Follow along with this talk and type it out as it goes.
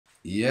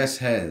Yes,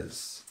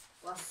 Heze.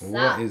 What's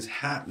What up? is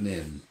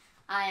happening?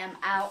 I am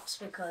out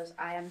because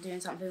I am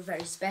doing something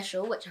very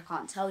special, which I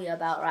can't tell you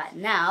about right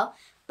now,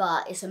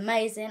 but it's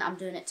amazing. I'm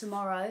doing it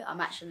tomorrow. I'm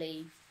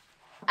actually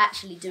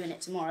doing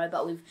it tomorrow,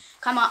 but we've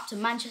come up to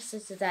Manchester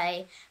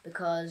today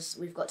because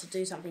we've got to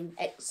do something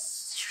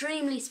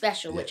extremely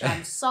special, which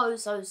I'm so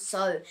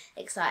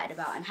excited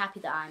about and happy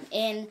that I'm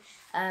in,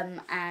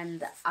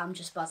 and I'm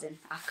just buzzing.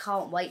 I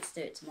can't wait to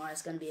do it tomorrow.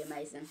 It's going to be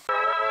amazing.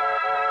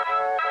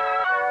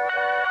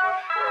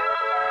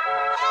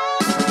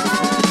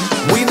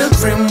 We the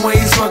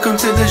Grimwades, welcome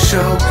to the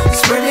show.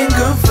 Spreading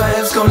good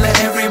vibes, gonna let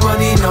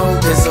everybody know.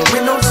 There's a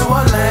window to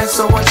our lives,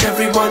 so watch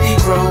everybody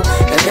grow.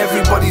 And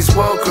everybody's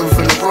welcome,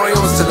 from the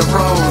royals to the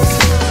pros.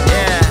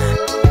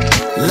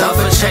 Yeah, love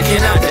for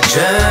checking out the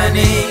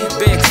journey.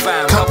 Big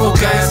fam, couple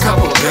guys,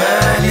 couple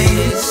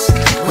girlies.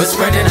 We're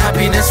spreading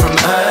happiness from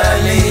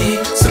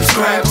early.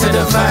 Subscribe to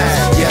the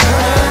vibe, you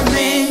heard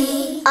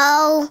me?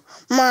 Oh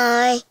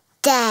my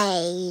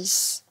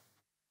days.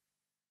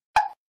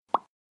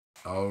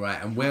 All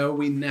right, and where are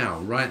we now?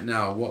 Right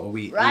now, what are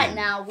we Right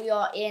now, we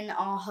are in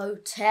our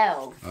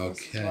hotel. Okay.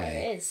 This is what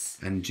it is.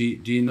 And do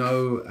you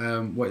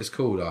know what it's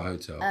called, our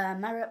hotel?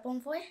 Marriott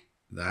Bonvoy.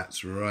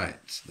 That's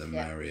right, the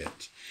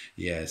Marriott.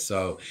 Yeah,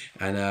 so,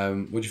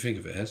 and what do you think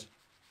of it, Heze?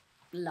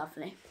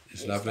 Lovely.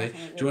 It's lovely.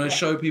 Do you want to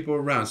show people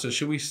around? So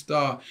should we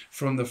start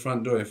from the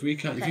front door? If you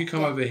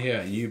come over here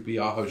and you be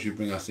our host, you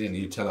bring us in and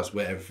you tell us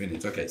where everything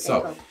is. Okay,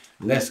 so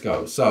let's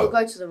go. So we'll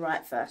go to the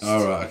right first.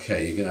 All right,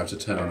 okay. You're gonna have to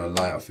turn on a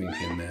light, I think,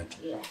 in there.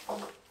 Yeah.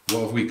 What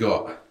have we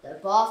got? The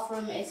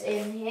bathroom is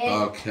in here.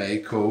 Okay,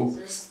 cool. So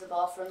this is the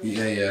bathroom.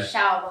 Yeah.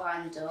 Shower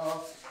behind the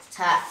door.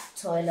 Tap,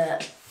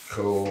 toilet.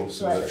 Cool.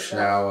 So we've got a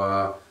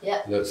shower.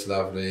 Yep. Looks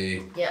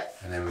lovely. Yep.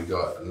 And then we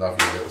got a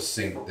lovely little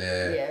sink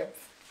there. Yeah.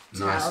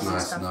 Nice.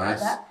 Like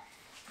that.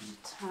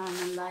 Turn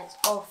the lights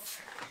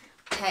off.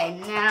 Okay,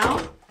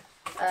 now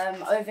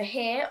over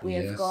here we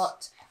have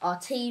got our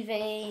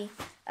TV.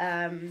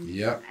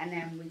 Yep. And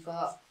then we've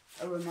got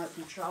a remote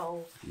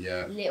control.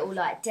 Yeah. Little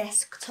like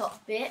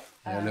desktop bit.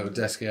 A little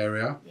desk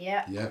area.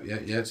 Yeah.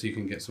 Yeah. So you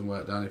can get some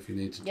work done if you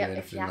need to do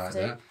anything like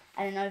that.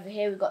 And then over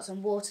here we've got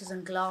some waters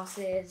and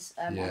glasses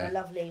on a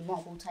lovely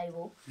marble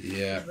table.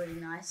 Yeah. Which is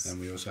really nice. And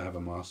we also have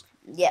a mask.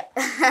 Yep.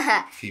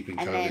 Keeping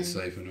COVID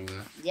safe and all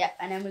that. Yep.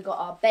 And then we've got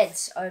our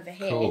beds over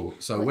here. Cool.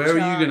 So where are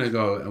you gonna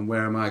go and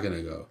where am I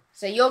gonna go?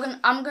 So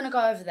I'm gonna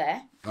go over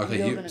there.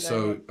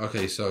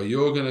 Okay. So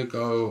you're gonna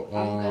go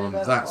on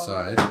that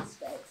side.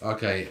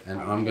 Okay, and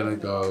I'm gonna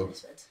go.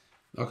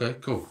 Okay,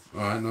 cool.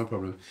 All right, no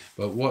problem.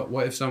 But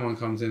what if someone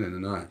comes in the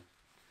night?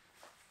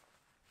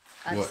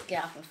 I'll just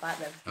get up and fight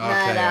them.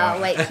 Okay, no,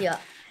 I'll wake you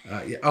up.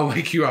 Yeah, I'll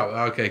wake you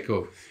up. Okay,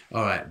 cool.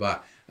 All right,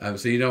 but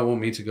so you don't want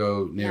me to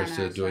go nearest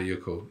to the door? You're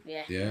cool.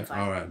 Yeah. Yeah.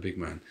 All right, big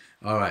man.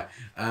 All right.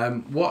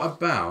 What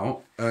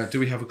about? Do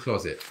we have a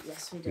closet?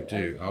 Yes, we do. We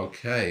do.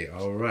 Okay.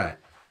 All right.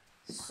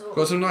 So,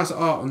 Got some nice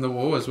art on the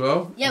wall as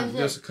well. Yeah, we do.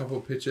 Just a couple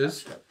of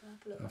pictures.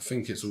 I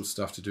think it's all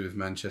stuff to do with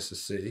Manchester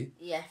City.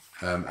 Yeah.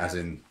 As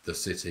in the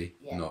city,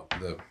 not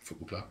the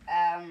football club.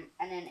 And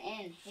then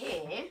in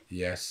here.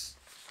 Yes.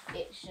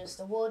 It's just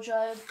a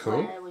wardrobe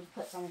where we've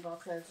put some of our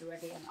clothes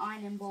already, an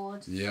ironing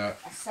board, a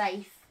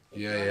safe.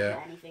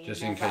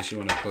 Just in case you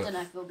want to put. I don't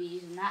know if we'll be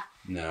using that.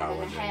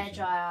 No. And then a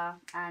hairdryer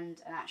and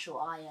an actual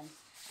iron,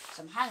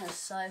 some hangers.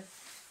 So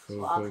that's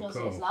what our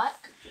closet is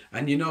like.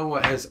 And you know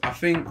what, Ez? I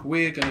think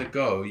we're gonna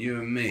go, you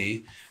and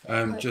me,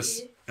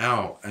 just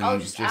out and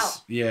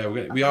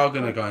we are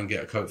gonna go and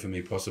get a coat for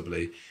me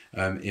possibly,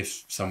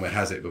 if somewhere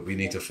has it, but we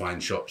need to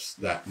find shops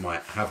that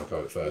might have a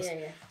coat first.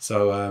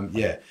 So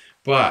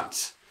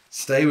but.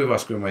 Stay with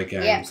us, Grimwade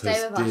gang,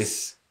 because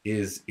this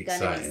is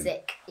exciting. Be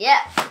sick. Yeah,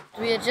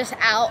 we are just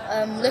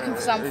out looking for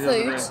some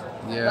food,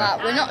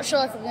 but we're not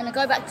sure if we're going to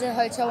go back to the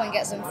hotel and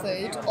get some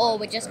food, or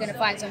we're just going to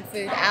find some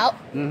food out,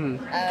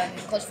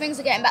 because things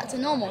are getting back to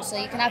normal, so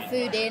you can have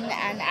food in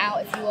and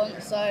out if you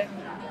want, so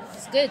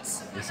it's good.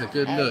 It's a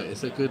good look,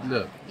 it's a good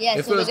look. Yeah,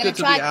 it feels good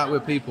to be out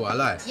with people, I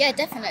like. Yeah,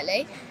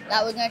 definitely.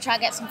 Like, we're going to try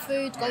and get some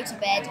food, go to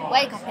bed,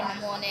 wake up in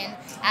the morning,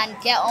 and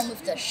get on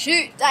with the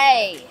shoot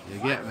day. You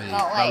get me?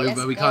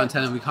 But we can't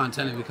tell him, you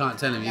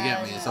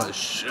get me? It's like,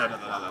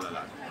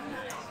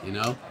 you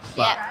know?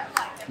 But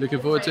looking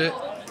forward to it?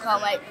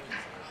 Can't wait.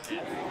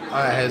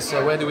 Alright, Heze,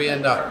 so where do we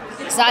end up?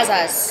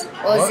 Zazas,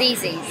 or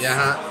Zizis.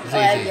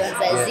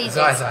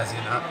 Zizis,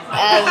 you know?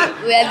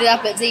 We ended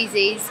up at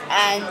Zizis,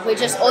 and we're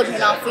just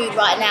ordering our food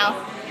right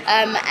now.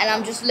 And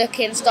I'm just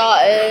looking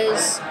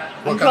starters.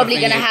 I'm probably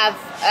going to have,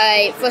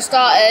 for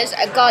starters,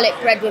 a garlic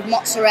bread with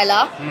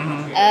mozzarella.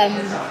 And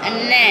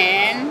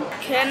then,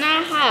 can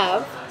I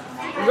have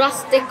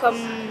rustica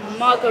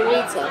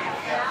margarita?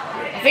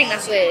 I think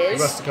that's what it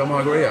is. Rustica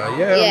margarita?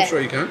 Yeah, I'm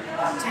sure you can.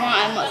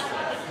 Tomato,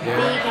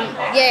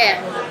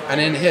 yeah. And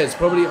then Heze,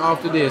 probably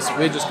after this,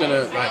 we're just going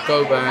to like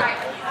go back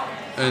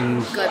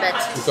and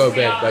go to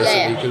bed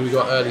basically, because we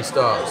got early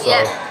start.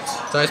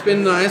 So it's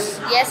been nice.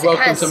 Yes,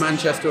 welcome to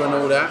Manchester and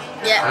all that.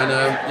 Yeah.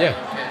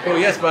 And cool.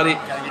 Yes, buddy.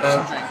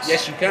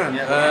 Yes, you can.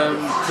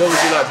 What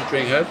would you like to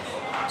drink, Heze?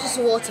 Just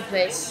water,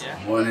 please.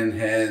 Morning,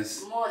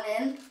 Heze.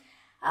 Morning.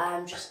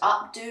 I'm just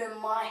up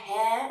doing my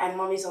hair, and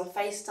Mummy's on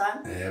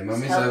FaceTime. Yeah,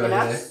 Mummy's over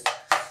here.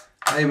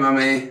 Hey,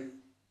 Mummy.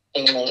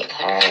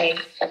 Hi.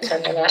 I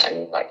turned around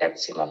and like to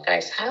see my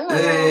face. Hi.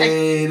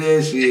 Hey,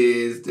 there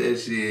she is. There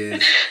she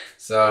is.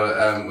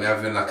 So we're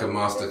having like a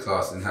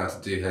masterclass in how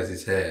to do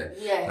Heze's hair.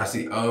 Yeah. That's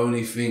the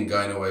only thing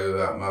going away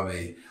without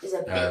Mummy. It's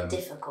a bit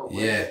difficult.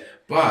 Yeah,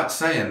 but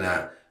saying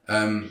that,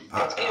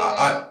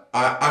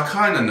 I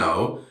kind of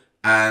know,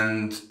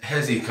 and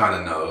Heze kind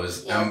of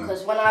knows. Yeah,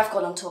 because when I've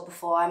gone on tour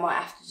before, I might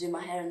have to do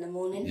my hair in the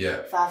morning. Yeah.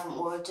 If I haven't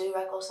wore a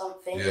do-rag or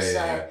something. Yeah, so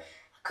yeah.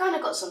 I kind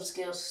of got some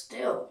skills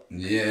still.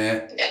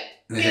 Yeah.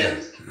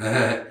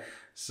 Yeah.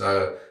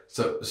 So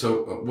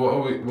what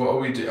are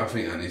we doing? I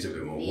think that needs a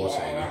bit more water.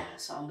 Yeah,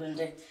 that's what I'm going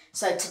to do.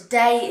 So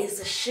today is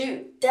the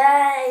shoot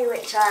day,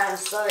 which I am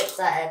so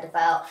excited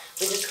about.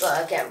 We just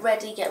got to get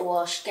ready, get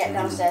washed, get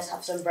downstairs,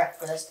 have some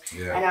breakfast.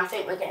 Yeah. And I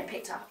think we're getting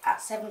picked up at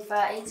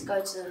 7:30 to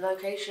go to the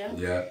location.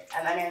 Yeah.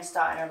 And then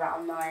starting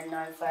around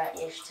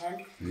 9:30ish,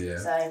 10. Yeah.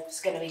 So it's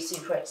going to be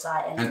super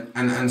exciting.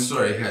 And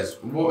sorry,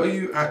 Heze, what are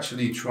you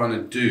actually trying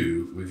to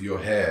do with your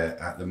hair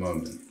at the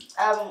moment?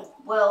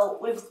 Well,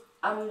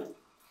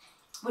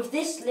 with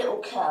this little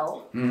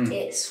curl,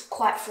 it's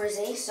quite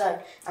frizzy, so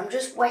I'm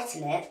just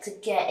wetting it to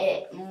get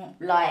it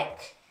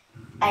like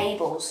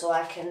able, so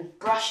I can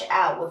brush it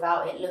out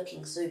without it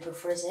looking super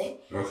frizzy.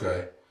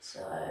 Okay.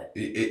 So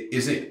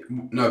is it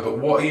no? But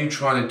what are you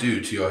trying to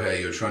do to your hair?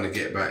 You're trying to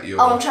get back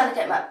your. Oh, I'm trying to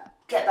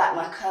get back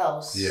my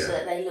curls so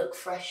that they look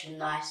fresh and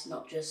nice,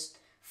 not just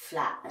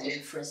flat and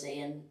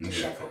frizzy and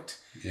dishevelled.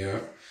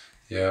 Yeah,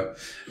 yeah.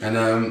 And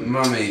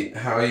Mummy,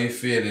 how are you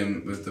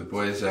feeling with the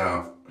boys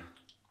out?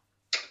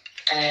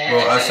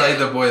 Well, I say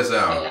the boys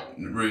out.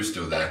 Rue's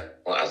still there.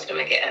 Well, I was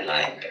going to get a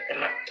line, but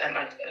then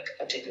I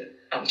didn't.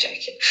 I'm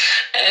joking.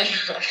 I'm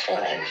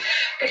fine.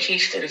 But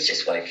Houston is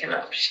just waking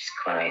up. She's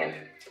crying.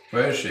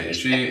 Where is she? Is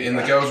she in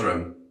the girls'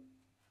 room?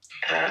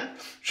 Huh?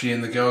 She in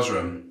the girls'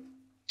 room?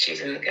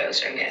 She's in the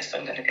girls' room, yes.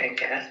 I'm going to go and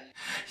get her.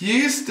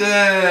 Houston!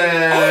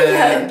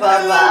 Hello,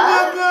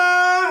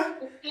 Bubba.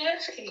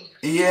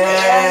 Yay!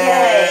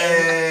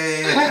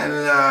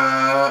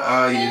 Hello.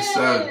 Oh, you're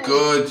so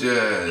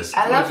gorgeous.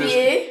 I love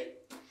you.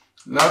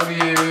 Love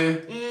you.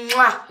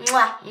 Mwah,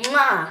 mwah,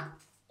 mwah.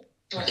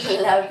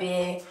 Love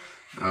you.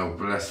 Oh,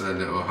 bless her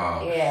little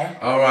heart. Yeah.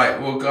 All right,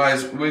 well,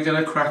 guys, we're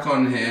going to crack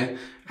on here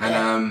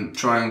and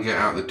try and get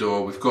out the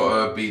door. We've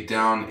got to be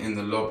down in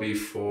the lobby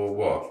for,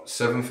 what,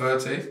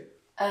 7:30?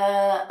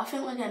 I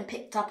think we're getting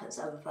picked up at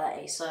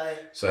 7:30, so...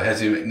 So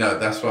Heze, no,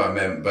 that's what I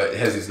meant, but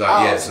Heze's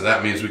like, yeah, so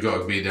that means we've got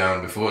to be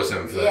down before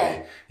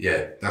 7:30.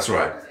 Yeah, that's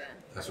right.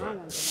 That's right.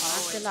 I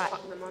feel like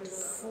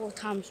 4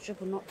 times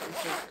triple not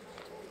complete.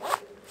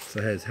 So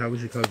Heze, how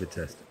was your COVID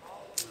test?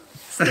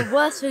 It's the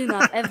worst thing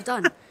I've ever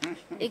done.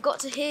 It got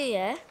to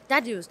here,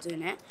 Daddy was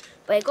doing it,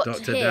 but it got to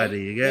here. Dr.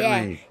 Daddy, you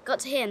get me? Got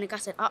to here and the guy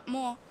said, up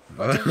more.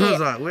 I was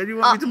like, where do you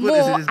want me to put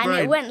this in his brain? And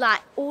it went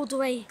like all the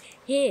way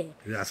here.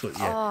 That's what,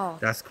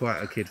 that's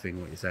quite a kid thing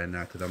what you're saying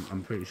now, because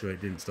I'm pretty sure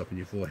it didn't stop in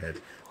your forehead.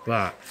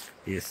 But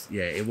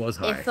it was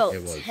high. It felt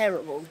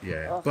terrible.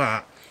 Yeah,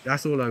 but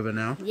that's all over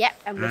now. Yep,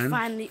 and we're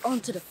finally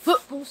on to the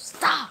football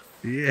stuff.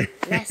 Yeah.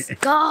 Let's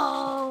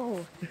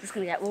go. Just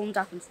gonna get warmed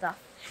up and stuff.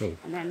 Cool.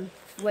 And then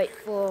wait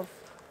for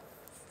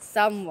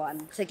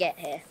someone to get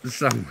here.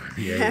 Someone,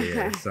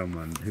 yeah.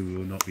 Someone who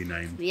will not be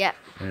named. Yep.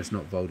 And it's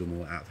not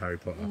Voldemort out of Harry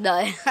Potter.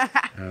 No.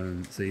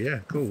 So yeah,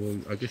 cool.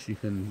 Well, I guess you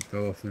can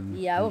go off and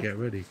get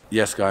ready.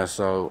 Yes, guys.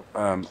 So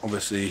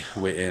obviously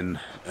we're in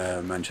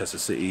Manchester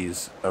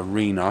City's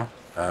arena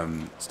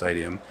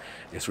stadium.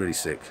 It's really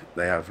sick.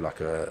 They have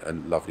like a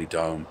lovely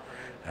dome.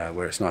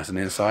 Where it's nice and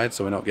inside,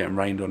 so we're not getting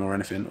rained on or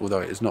anything,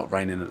 although it is not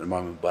raining at the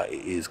moment, but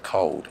it is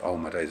cold. Oh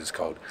my days, it's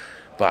cold,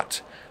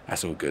 but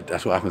that's all good.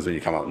 That's what happens when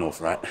you come up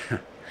north, right?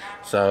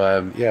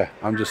 So yeah,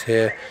 I'm just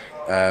here.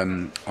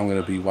 I'm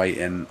going to be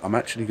waiting. I'm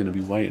actually going to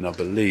be waiting, I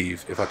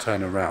believe, if I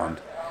turn around,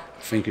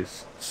 I think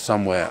it's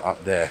somewhere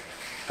up there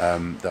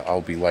that I'll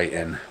be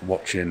waiting,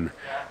 watching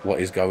what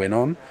is going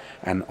on.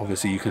 And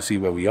obviously you can see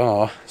where we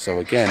are, so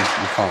again,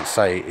 we can't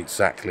say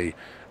exactly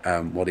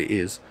what it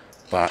is,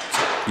 but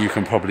you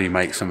can probably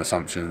make some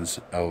assumptions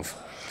of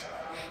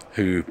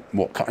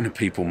what kind of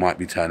people might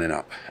be turning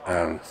up.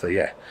 So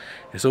yeah,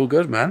 it's all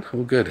good, man,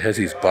 all good.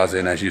 Heze's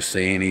buzzing, as you've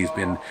seen. He's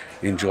been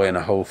enjoying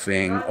the whole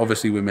thing.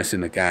 Obviously we're missing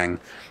the gang,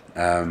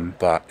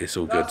 but it's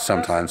all good.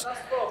 Sometimes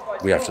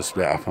we have to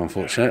split up,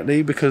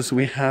 unfortunately, because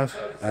we're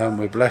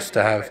blessed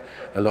to have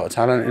a lot of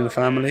talent in the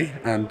family,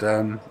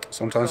 and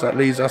sometimes that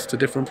leads us to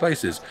different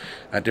places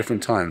at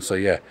different times. So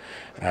yeah,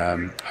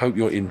 hope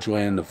you're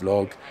enjoying the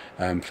vlog.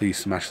 Please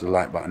smash the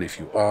like button if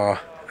you are,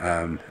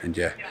 and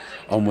yeah,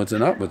 onwards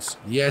and upwards.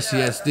 Yes,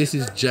 this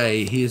is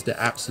Jay. He is the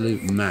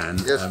absolute man,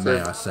 may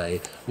I say.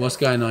 What's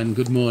going on?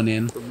 Good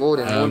morning. Good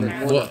morning.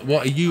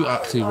 What are you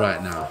up to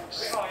right now?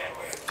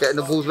 Getting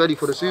the balls ready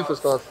for the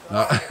superstars.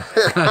 I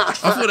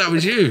thought that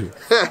was you.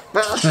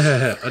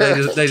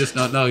 they just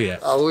don't know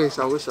yet. I wish.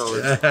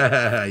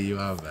 You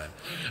are,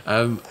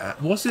 man.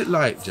 What's it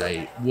like,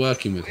 Jay,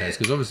 working with Heze?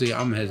 Because obviously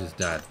I'm Heze's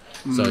dad,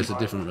 so it's a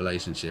different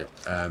relationship.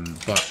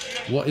 But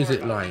what is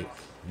it like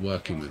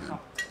working with him?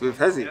 With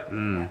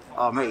Heze?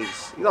 Oh, mate,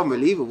 he's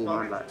unbelievable,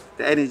 man. Like,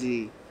 the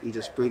energy he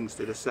just brings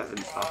to the set and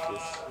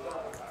stuff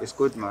it's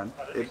good, man.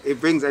 It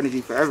brings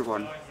energy for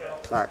everyone.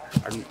 Like,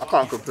 and I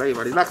can't complain,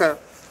 man.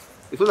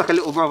 He feels like a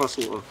little brother,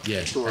 sort of.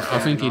 Yeah, I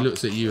think he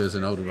looks at you as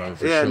an older brother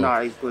for sure.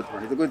 Yeah, he's good,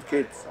 man. He's a good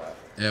kid. So.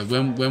 Yeah,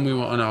 when we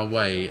were on our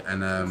way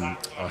and I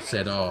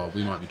said,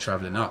 we might be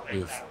travelling up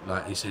with,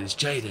 like, he said, is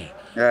Jay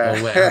there?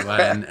 Or whatever,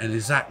 and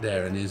is Zach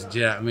there? And do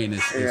you know what I mean?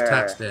 Is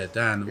Tax there,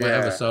 Dan,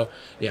 whatever. So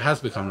it has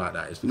become like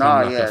that. It's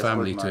become like a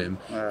family to him.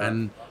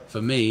 And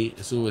for me,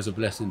 it's always a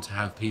blessing to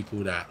have people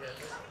that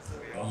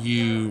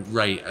you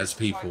rate as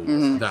people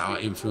that are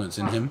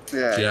influencing him. Do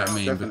you know what I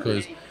mean? Definitely.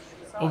 Because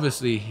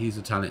obviously he's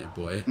a talented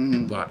boy,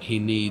 but he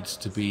needs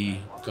to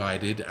be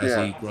guided as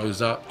he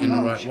grows up in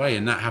the right way,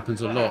 and that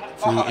happens a lot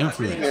through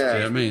influence. Do you know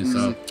what I mean?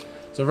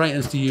 So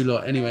ratings to you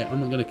lot. Anyway, I'm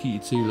not going to keep you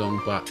too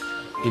long, but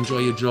enjoy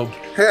your job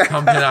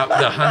pumping up the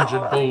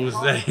 100 balls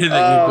that you've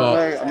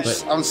got.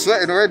 Mate, I'm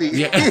sweating already.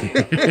 Yeah,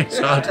 it's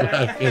hard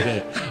work, isn't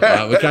it? All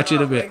right, we'll catch you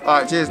in a bit. All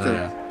right, cheers,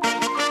 dude.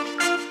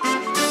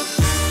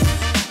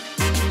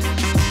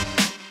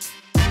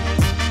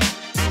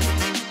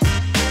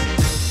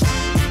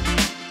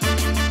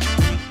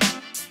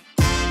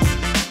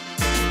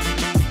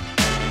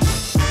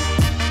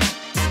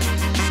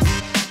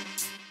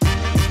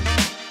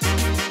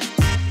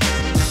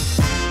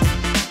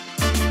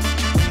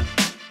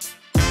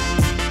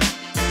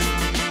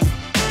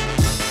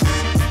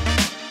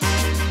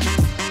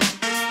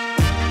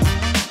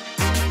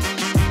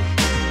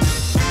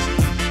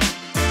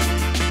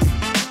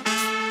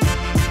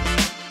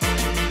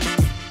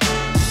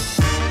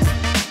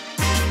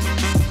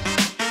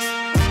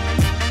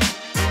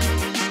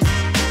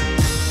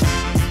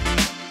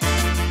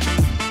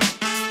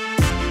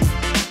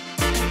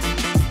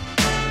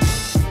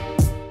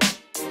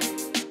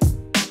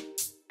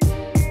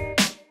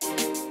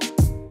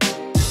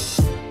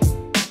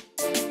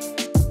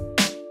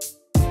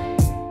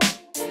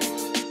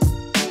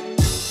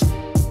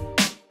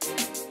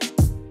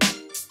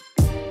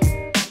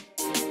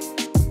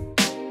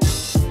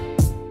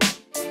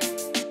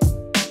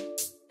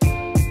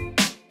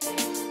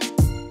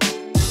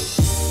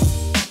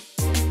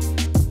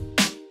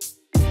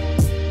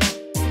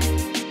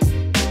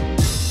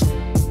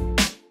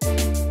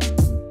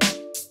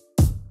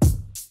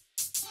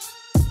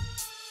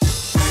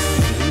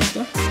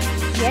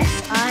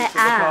 Yes, I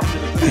am.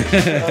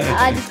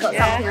 I just got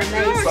something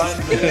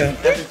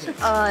amazing.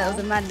 Oh, it was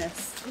a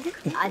madness.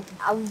 I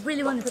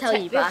really want to tell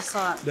you, but I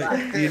can't.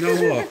 But. You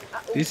know what?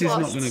 This is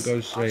not going to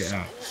go straight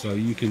out, so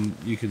you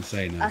can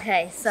say now.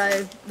 Okay,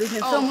 so we've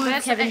been filming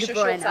with Kevin De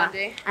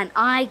Bruyne, and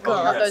I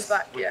got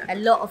a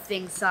lot of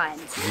things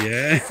signed.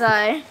 Yeah.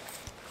 So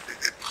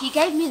he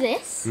gave me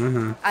this.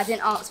 I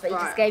didn't ask, but he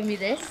just gave me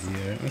this.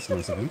 Yeah, that's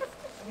nice of him.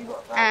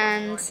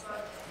 And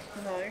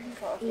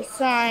he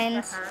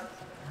signed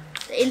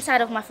the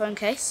inside of my phone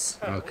case.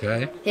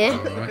 Okay. Here. All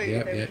right.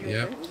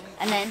 Yep.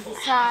 And then he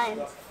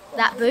signed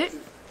that boot.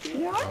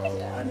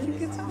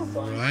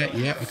 All right.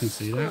 Yeah, I can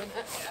see that.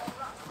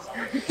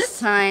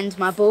 Signed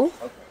my ball.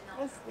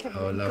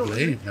 Oh,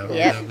 lovely.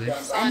 Yep. Lovely.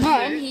 And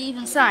then he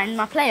even signed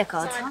my player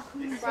card.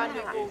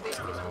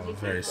 Oh,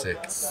 very sick.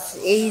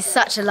 He's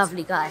such a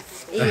lovely guy.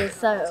 He is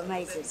so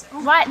amazing.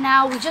 Right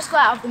now, we just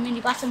got out of the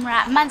minibus and we're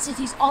at Man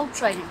City's old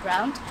training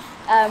ground,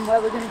 where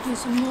we're going to do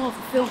some more of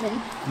the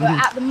filming. But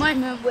at the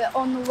moment, we're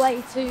on the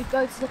way to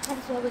go to the place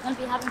where we're going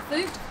to be having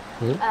food.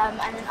 Cool.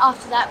 And then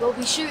after that, we'll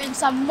be shooting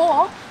some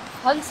more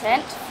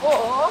content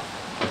for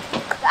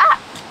that.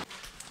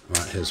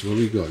 Right, here's what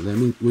we got.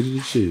 What did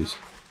you choose?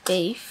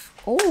 Beef.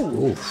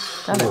 Oh,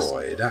 that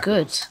looks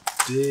good.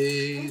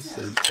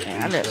 Decent.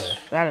 Yeah,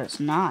 that looks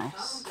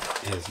nice.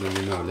 Yes, let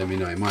me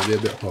know. It might be a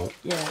bit hot.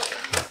 Yeah.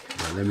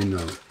 But let me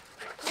know.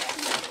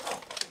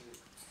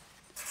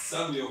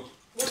 Samuel.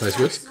 Tastes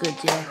good? Good,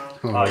 yeah.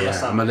 Oh, yeah.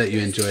 I'm gonna let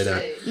you enjoy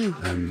that,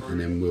 and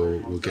then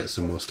we'll get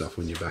some more stuff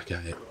when you're back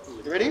at it.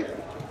 You ready?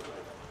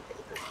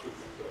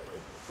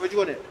 Where do you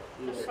want it?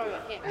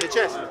 In your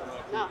chest?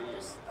 No,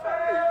 just...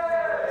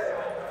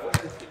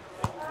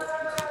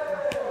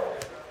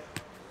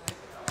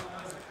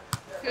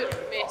 Good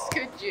miss,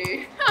 could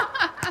you?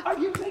 Are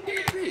you taking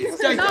a piece?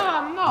 No,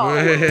 I'm not.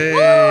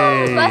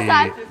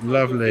 Hey,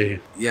 lovely.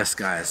 Yes,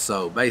 guys.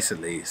 So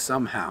basically,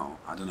 somehow,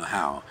 I don't know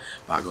how,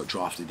 but I got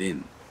drafted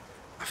in.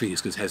 I think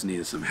it's because Heze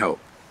needed some help.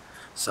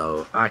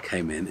 So I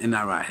came in. Isn't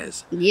that right,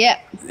 Heze?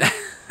 Yep.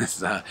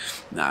 So,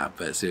 nah,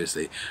 but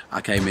seriously,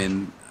 I came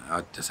in.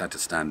 I just had to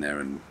stand there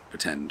and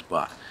pretend,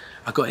 but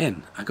I got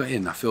in. I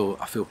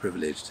feel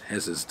privileged.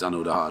 Heze has done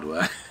all the hard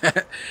work,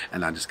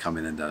 and I just come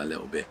in and done a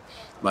little bit.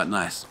 But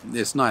nice.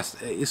 It's nice.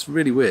 It's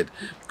really weird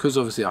because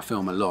obviously I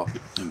film a lot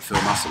and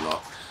film us a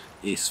lot.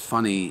 it's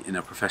funny in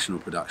a professional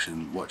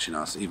production watching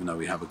us, even though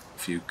we have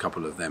a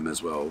couple of them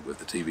as well with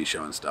the TV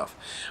show and stuff,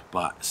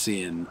 but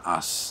seeing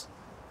us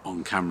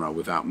on camera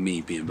without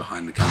me being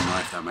behind the camera,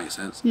 if that makes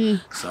sense.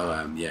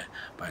 So yeah,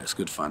 but it's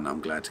good fun.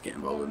 I'm glad to get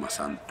involved with my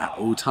son at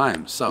all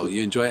times. So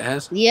you enjoy it,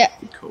 Heze? Yeah.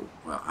 Cool.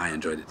 Well, I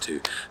enjoyed it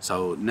too.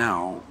 So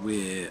now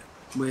we're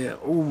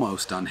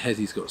almost done.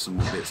 Heze's got some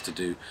more bits to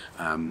do.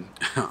 I'm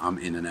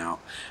in and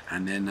out,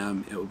 and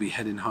then it will be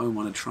heading home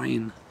on a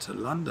train to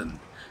London.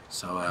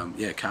 So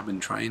yeah, cabin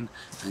train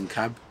and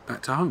cab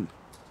back to home.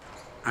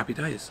 Happy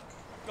days.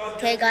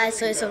 Okay guys,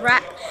 so it's a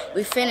wrap.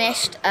 We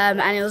finished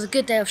and it was a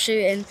good day of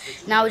shooting.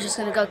 Now we're just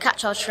going to go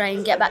catch our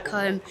train, get back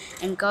home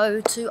and go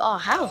to our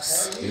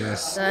house.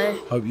 Yes. So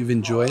hope you've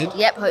enjoyed.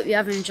 Yep, hope you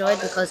have enjoyed,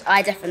 because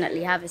I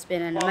definitely have. It's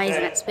been an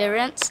amazing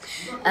experience.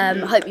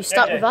 Hope you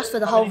stuck with us for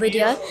the whole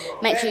video.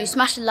 Make sure you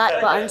smash the like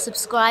button,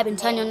 subscribe and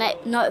turn your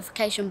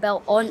notification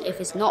bell on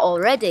if it's not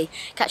already.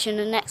 Catch you in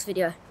the next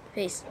video.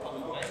 Peace.